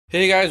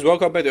Hey guys,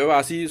 welcome back to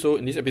ORC. So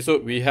in this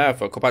episode, we have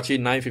a Kopaqi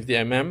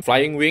 950mm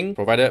flying wing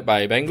provided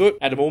by Banggood.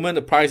 At the moment,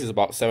 the price is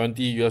about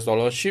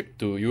 $70 shipped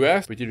to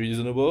US, pretty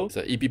reasonable. It's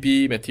an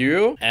EPP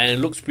material and it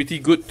looks pretty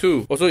good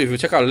too. Also, if you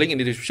check out the link in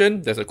the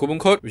description, there's a coupon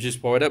code which is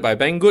provided by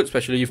Banggood,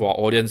 especially for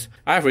our audience.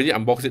 I've already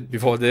unboxed it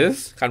before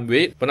this, can't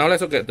wait. But now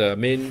let's look at the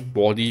main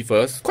body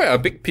first. Quite a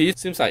big piece,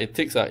 seems like it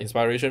takes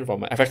inspiration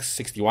from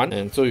FX61.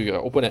 And so you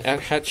open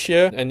an hatch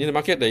here, and in the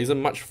market there isn't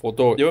much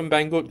photo. Even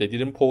Banggood, they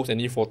didn't post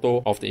any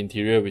photo of the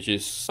interior, which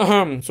is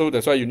so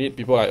that's why you need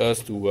people like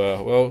us to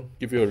well,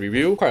 give you a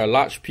review. Quite a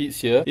large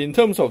piece here. In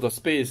terms of the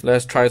space,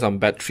 let's try some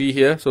battery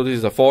here. So this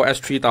is a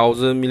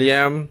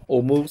 4S3000mAh,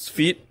 almost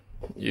fit.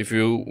 If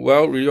you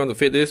really want to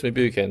fit this,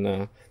 maybe you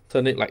can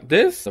turn it like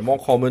this. The more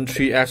common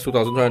 3S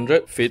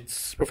 2200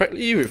 fits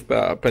perfectly with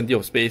plenty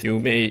of space. You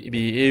may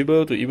be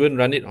able to even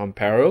run it on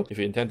parallel if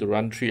you intend to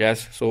run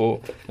 3S.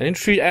 So I think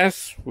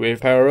 3S with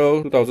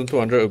parallel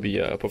 2200 will be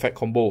a perfect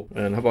combo.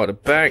 And how about the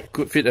back?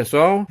 Good fit as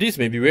well. This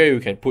may be where you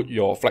can put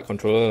your flight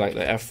controller like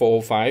the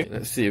F405.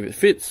 Let's see if it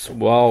fits.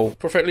 Wow,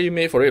 perfectly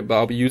made for it, but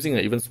I'll be using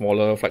an even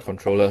smaller flight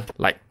controller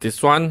like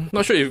this one.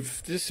 Not sure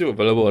if this is still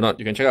available or not.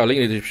 You can check out the link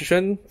in the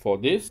description for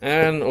this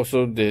and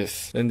also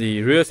this. Then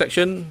the rear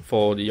section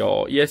for your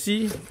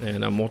ESC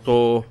and a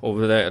motor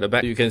over there at the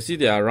back. You can see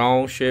there are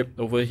round shape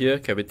over here,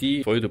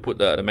 cavity for you to put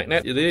the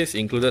magnet. It is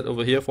included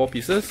over here, 4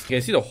 pieces. You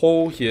can see the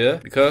hole here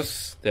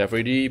because they have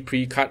already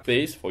pre-cut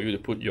space for you to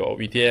put your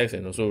VTX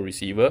and also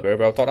receiver. Very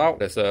well thought out.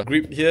 There's a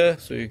grip here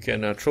so you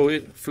can throw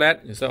it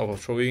flat instead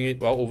of throwing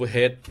it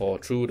overhead or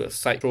through the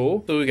side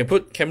throw. So you can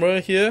put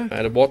camera here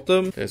at the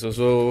bottom. There's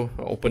also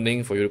an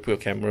opening for you to put your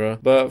camera.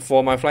 But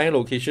for my flying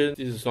location,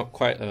 this is not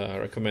quite a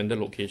recommended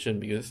location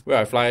because where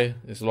I fly,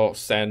 there's a lot of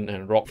sand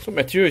and rock. So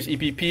material is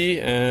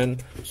EPP,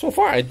 and so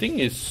far I think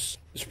it's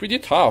pretty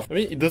tough. I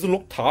mean, it doesn't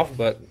look tough,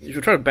 but if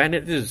you try to bend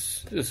it,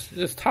 this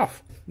is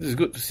tough. This is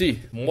good to see.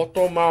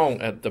 Motor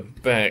mount at the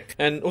back.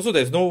 And also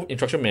there's no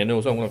instruction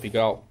manual, so I'm going to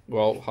figure out,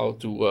 well, how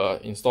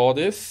to install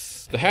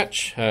this. The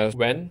hatch has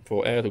vent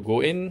for air to go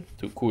in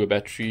to cool your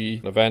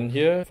battery. The vent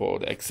here for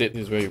the exit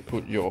is where you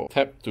put your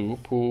tab to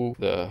pull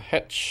the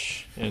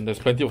hatch. And there's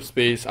plenty of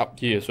space up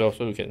here as well,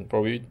 so you can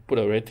probably put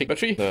a very thick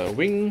battery. The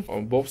wing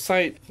on both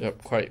sides,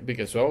 yep, quite big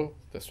as well.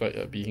 That's why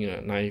being a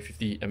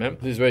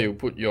 950mm. This is where you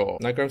put your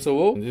 9-gram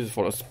servo. And this is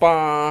for the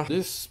spar.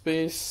 This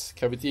space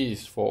cavity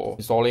is for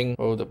installing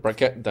the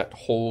bracket that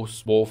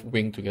holds both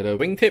wing together.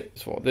 Wingtip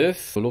is for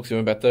this. It looks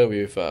even better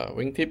with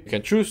wingtip. You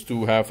can choose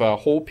to have a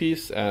whole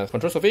piece as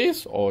control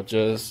surface or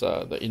just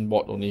the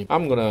inboard only.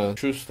 I'm gonna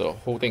choose the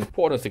whole thing.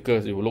 Put on the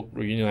stickers, it will look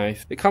really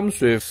nice. It comes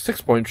with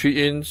 6.3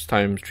 inch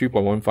times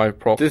 3.15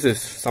 prop. This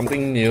is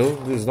something new.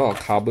 This is not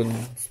a carbon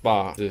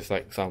spar. This is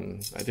like some,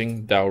 I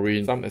think,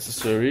 dowry, some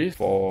accessories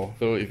for.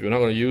 So if you're not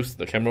going to use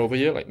the camera over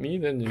here like me,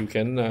 then you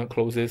can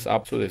close this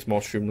up so it's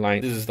more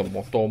streamlined. This is the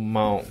motor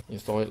mount.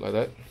 Install it like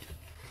that.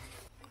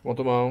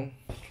 Motor mount.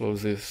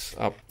 Close this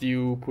up.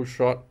 Steel push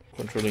rod.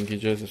 Control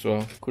linkages as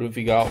well. Couldn't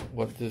figure out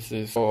what this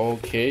is.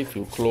 Okay,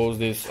 to close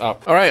this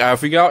up. Alright, I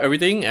figured out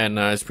everything and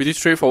it's pretty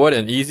straightforward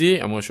and easy.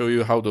 I'm going to show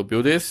you how to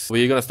build this.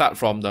 We're going to start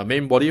from the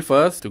main body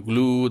first to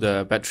glue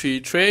the battery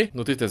tray.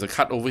 Notice there's a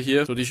cut over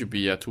here, so this should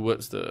be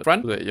towards the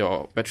front so that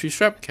your battery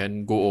strap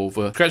can go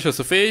over. Scratch the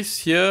surface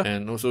here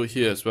and also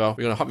here as well.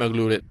 We're going to hot melt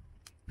glue it.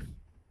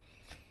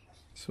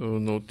 So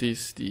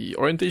notice the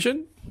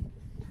orientation.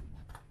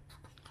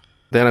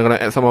 Then I'm going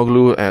to add some more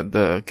glue at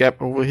the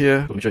gap over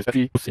here to make sure it's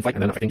battery,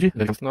 and then affecting G.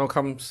 Now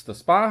comes the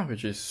spar,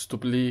 which is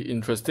stupidly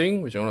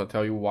interesting, which I'm going to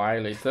tell you why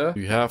later.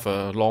 You have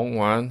a long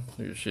one,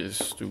 which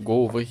is to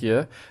go over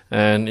here,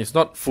 and it's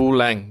not full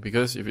length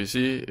because if you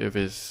see, if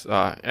it's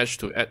edge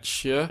to edge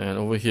here, and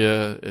over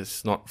here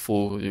it's not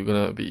full, you're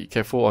going to be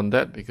careful on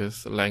that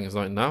because the length is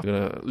not enough. You're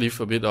going to leave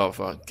a bit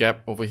of a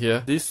gap over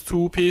here. These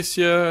two pieces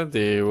here,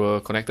 they were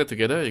connected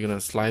together. You're going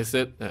to slice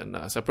it and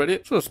separate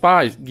it. So the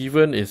spar is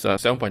given is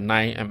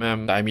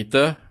 7.9mm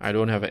diameter. I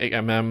don't have an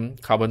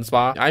 8mm carbon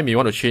spar. I may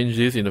want to change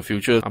this in the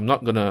future. I'm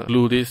not gonna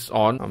glue this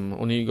on. I'm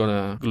only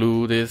gonna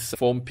glue this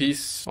foam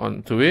piece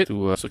onto it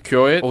to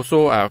secure it.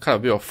 Also, I've cut a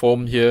bit of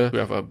foam here to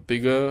have a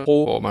bigger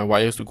hole for my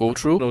wires to go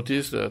through.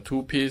 Notice the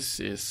two piece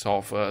is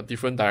of a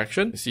different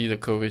direction. You see the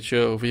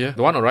curvature over here.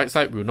 The one on the right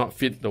side will not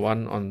fit the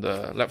one on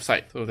the left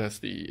side. So that's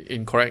the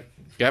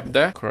incorrect gap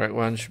there. Correct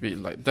one should be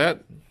like that.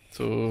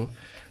 So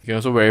you can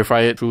also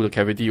verify it through the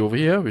cavity over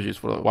here, which is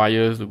for the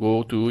wires to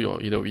go to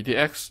your either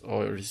VTX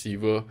or your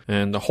receiver.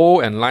 And the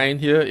hole and line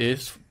here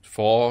is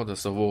for the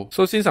servo.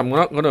 So since I'm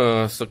not going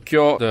to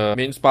secure the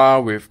main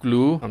spar with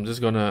glue, I'm just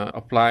going to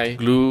apply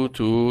glue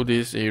to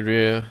this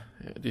area,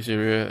 and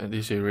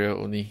this area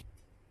only.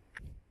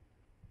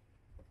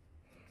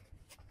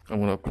 I'm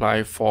going to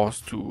apply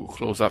force to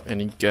close up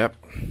any gap.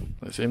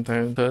 At the same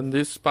time, turn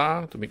this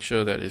spar to make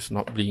sure that it's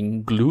not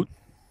being glued.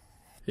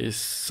 It's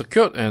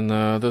secured and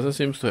doesn't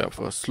seem to have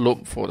a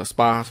slope for the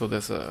spar, so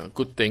that's a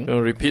good thing.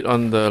 I'll repeat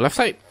on the left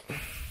side.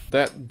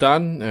 That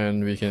done,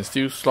 and we can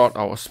still slot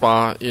our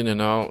spar in and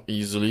out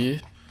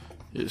easily.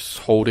 is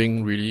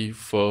holding really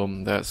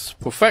firm. That's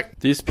perfect.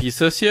 These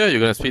pieces here, you're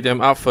gonna split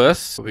them up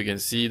first. So we can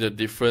see the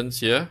difference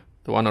here.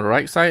 The one on the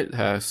right side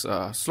has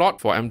a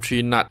slot for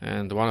M3 nut,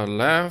 and the one on the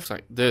left is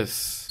like this.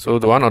 So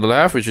the one on the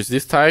left, which is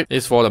this type,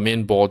 is for the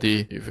main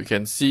body. If you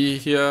can see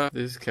here,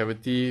 this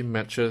cavity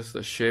matches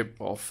the shape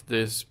of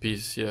this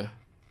piece here.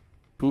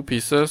 Two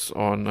pieces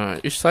on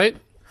each side.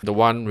 The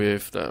one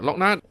with the lock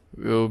nut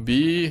will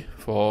be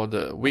for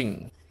the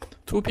wing.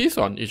 Two pieces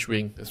on each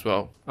wing as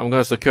well. I'm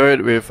going to secure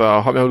it with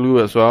hot melt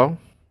glue as well.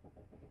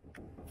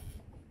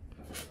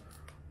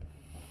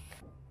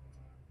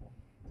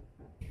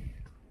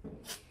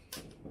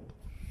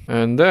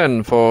 And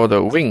then for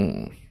the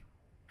wing,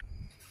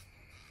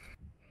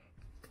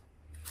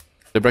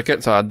 the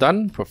brackets are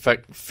done,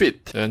 perfect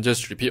fit. And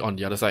just repeat on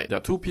the other side. There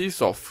are two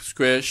pieces of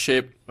square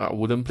shaped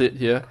wooden plate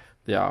here.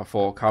 They are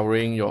for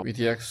covering your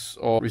VTX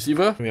or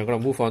receiver. We are going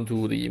to move on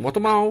to the motor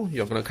mount.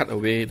 You're going to cut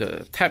away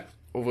the tab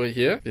over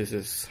here. This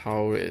is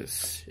how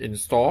it's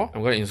installed.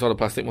 I'm going to install the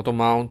plastic motor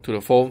mount to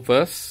the foam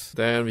first.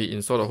 Then we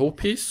install the whole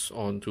piece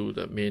onto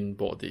the main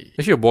body.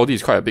 Actually, the body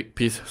is quite a big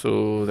piece,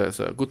 so that's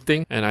a good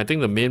thing. And I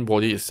think the main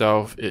body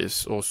itself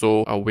is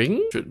also a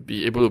wing. Should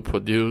be able to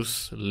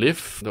produce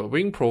lift. The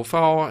wing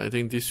profile, I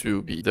think this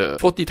will be the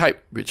 40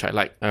 type, which I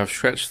like. I have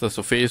scratched the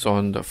surface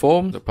on the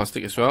foam, the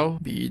plastic as well.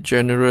 Be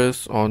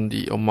generous on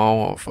the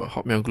amount of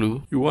hot melt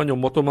glue. You want your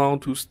motor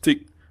mount to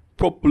stick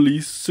properly,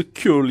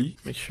 securely.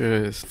 Make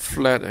sure it's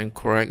flat and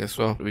correct as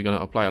well. We're gonna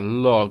apply a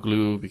lot of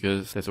glue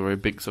because there's a very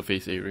big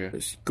surface area.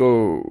 Let's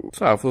go.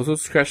 So I've also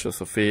scratched the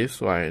surface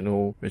so I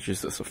know which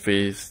is the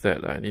surface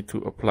that I need to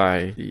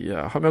apply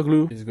the hot melt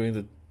glue. It's going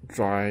to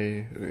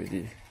dry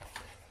already.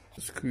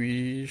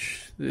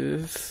 Squeeze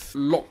this,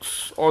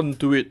 locks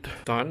onto it.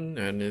 Done,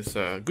 and it's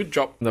a good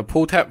job. The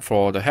pull tab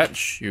for the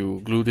hatch,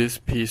 you glue this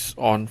piece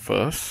on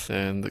first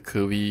and the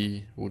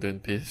curvy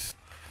wooden piece.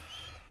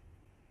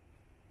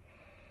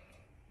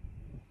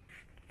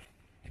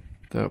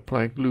 The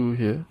apply glue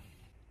here.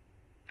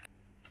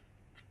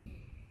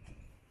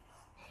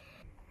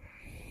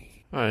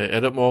 I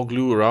added more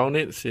glue around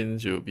it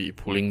since you'll be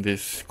pulling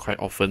this quite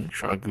often.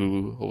 Extra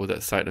glue over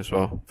that side as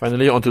well.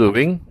 Finally, onto the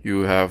wing,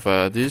 you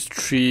have these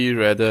three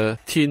rather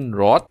thin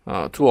rods.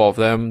 Two of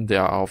them, they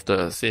are of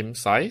the same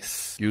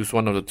size. Use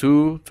one of the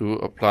two to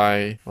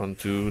apply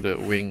onto the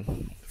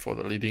wing for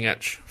the leading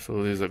edge.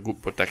 So this is a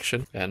good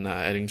protection and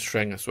adding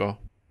strength as well.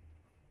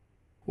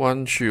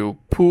 Once you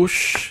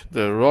push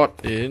the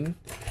rod in,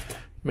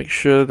 make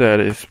sure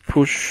that it's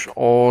pushed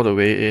all the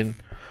way in.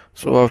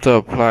 So after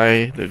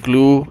apply the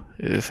glue,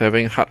 it is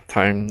having hard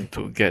time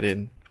to get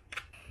in.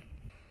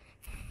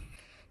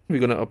 We're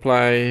gonna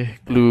apply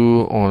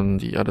glue on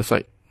the other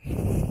side.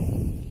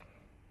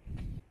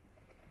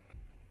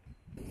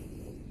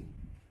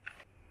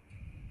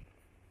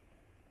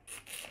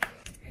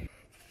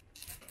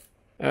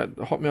 Add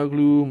the hot melt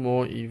glue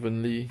more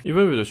evenly.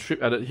 Even with the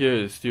strip added here,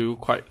 it's still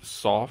quite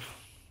soft.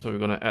 So we're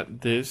gonna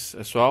add this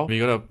as well. We're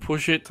gonna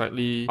push it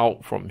slightly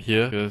out from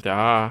here because there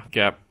are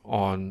gaps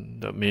on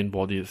the main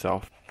body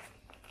itself.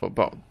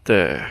 About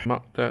there.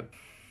 Mark that.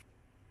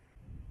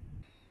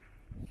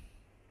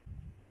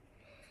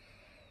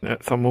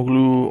 Add some more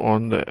glue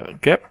on the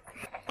gap.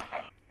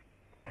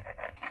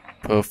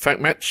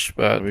 Perfect match,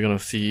 but we're gonna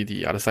see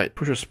the other side.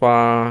 Push the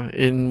spar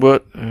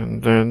inward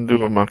and then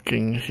do a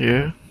marking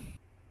here.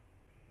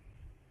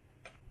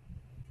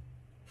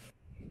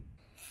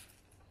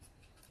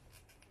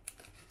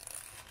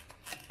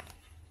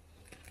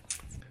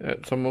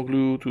 Add some more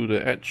glue to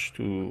the edge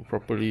to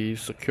properly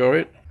secure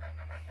it.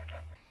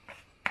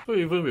 So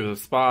even with the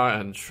spar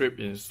and strip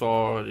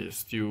installed, it's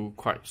still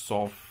quite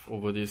soft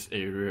over this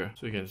area.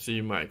 So you can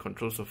see my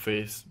control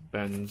surface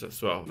bends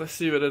as well. Let's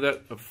see whether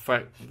that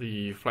affects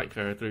the flight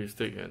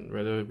characteristic and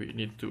whether we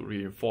need to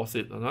reinforce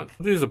it or not.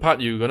 This is the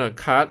part you're gonna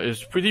cut.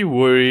 It's pretty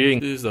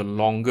worrying. This is a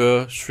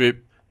longer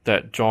strip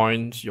that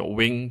joins your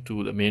wing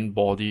to the main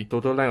body.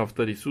 Total length of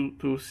 32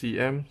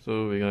 cm,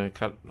 so we're gonna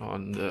cut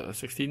on the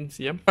 16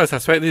 cm. I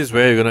suspect this is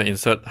where you're gonna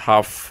insert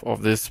half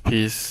of this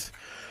piece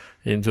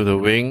into the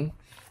wing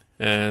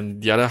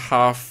and the other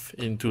half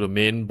into the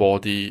main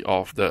body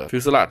of the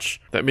fuselage.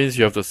 That means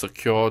you have to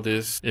secure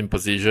this in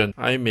position.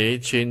 I may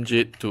change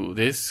it to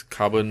this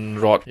carbon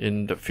rod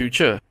in the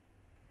future.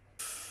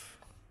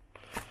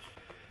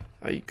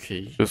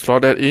 Okay, so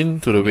slot that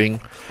into the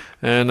wing.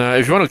 And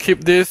if you want to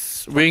keep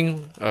this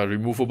wing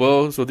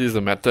removable, so this is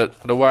the method.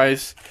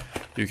 Otherwise,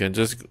 you can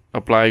just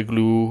apply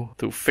glue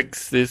to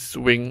fix this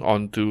wing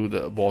onto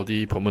the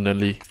body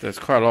permanently. There's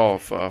quite a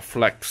lot of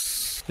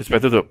flex. It's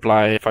better to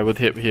apply fiber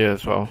tape here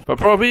as well. But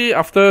probably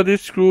after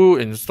this screw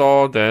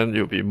installed, then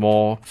it'll be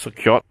more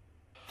secured.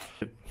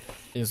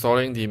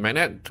 Installing the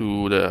magnet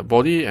to the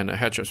body and the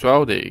hatch as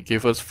well. They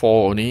gave us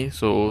 4 only,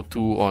 so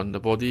 2 on the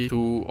body,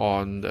 2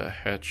 on the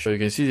hatch. So you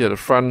can see that the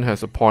front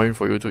has a point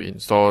for you to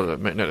install the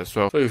magnet as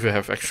well. So if you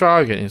have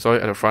extra, you can install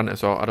it at the front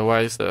as well.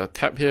 Otherwise, the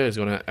tab here is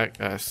going to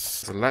act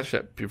as a latch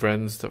that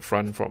prevents the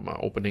front from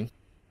opening.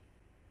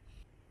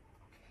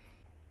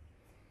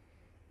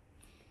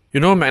 You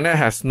know, magnet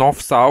has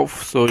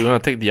north-south, so you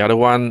want to take the other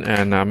one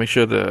and make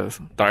sure the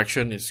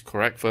direction is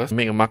correct first.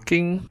 Make a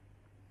marking.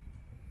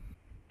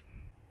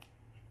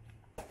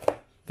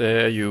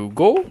 There you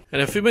go.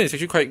 And the fitment is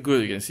actually quite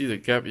good. You can see the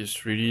gap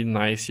is really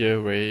nice here,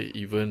 very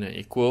even and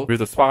equal. With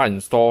the spar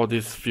installed,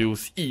 this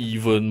feels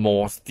even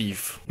more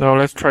stiff. Now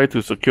let's try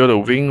to secure the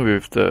wing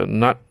with the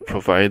nut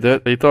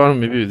provided. Later on,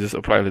 maybe we'll just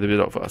apply a little bit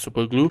of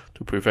super glue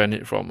to prevent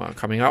it from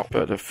coming out.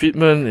 But the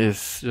fitment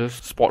is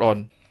just spot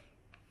on.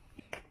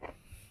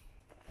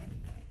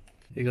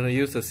 You're gonna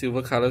use the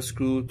silver color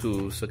screw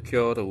to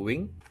secure the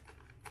wing.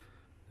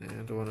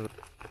 And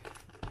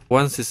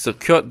once it's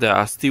secured, there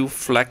are still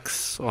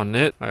flex on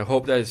it. I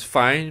hope that is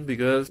fine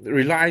because it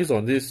relies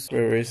on this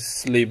very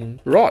slim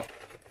rod.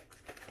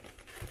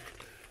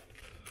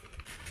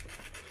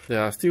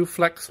 There are still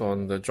flex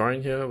on the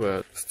joint here,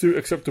 but still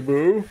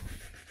acceptable.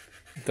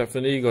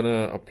 Definitely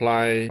gonna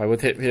apply fiber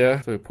tape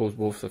here so it pulls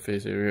both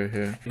surface area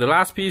here. The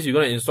last piece you're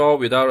gonna install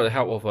without the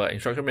help of an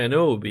instruction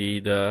manual will be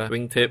the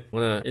wing tip. I'm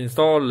gonna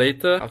install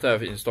later after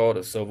I've installed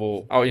the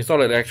servo. I'll install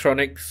the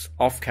electronics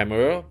off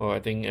camera, I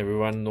think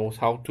everyone knows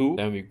how to.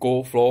 Then we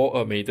go for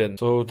a maiden.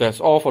 So that's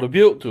all for the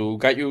build to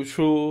guide you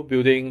through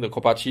building the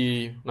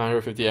Kopaqi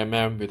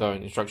 950mm without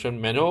an instruction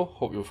manual.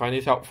 Hope you find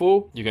this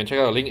helpful. You can check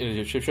out the link in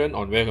the description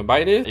on where you can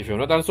buy this. If you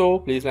have not done so,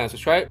 please like and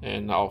subscribe,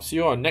 and I'll see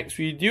you on next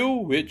video,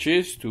 which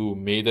is to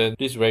maiden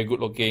this very good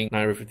looking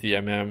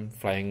 950mm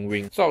flying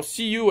wing. So I'll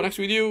see you next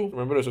video.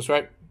 Remember to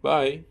subscribe.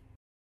 Bye.